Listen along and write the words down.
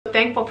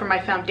Thankful for my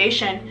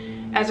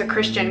foundation as a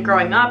Christian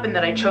growing up and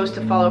that I chose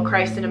to follow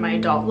Christ into my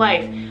adult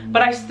life.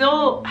 But I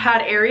still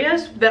had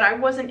areas that I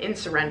wasn't in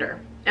surrender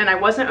and I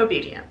wasn't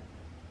obedient.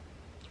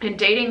 And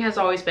dating has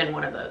always been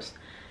one of those.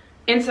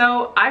 And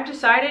so I've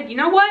decided, you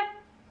know what?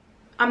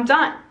 I'm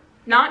done.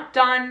 Not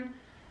done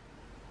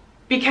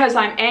because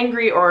I'm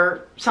angry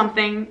or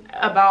something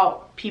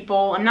about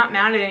people. I'm not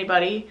mad at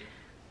anybody,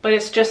 but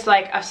it's just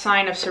like a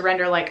sign of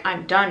surrender. Like,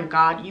 I'm done,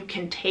 God. You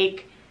can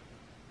take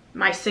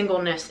my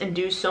singleness and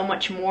do so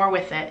much more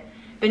with it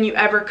than you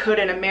ever could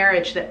in a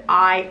marriage that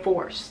I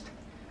forced,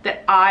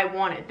 that I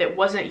wanted, that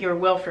wasn't your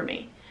will for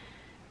me.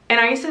 And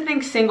I used to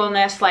think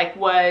singleness like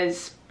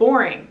was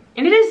boring,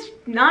 and it is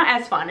not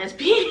as fun as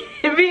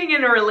being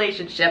in a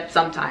relationship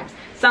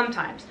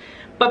sometimes,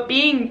 but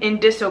being in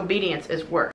disobedience is worse.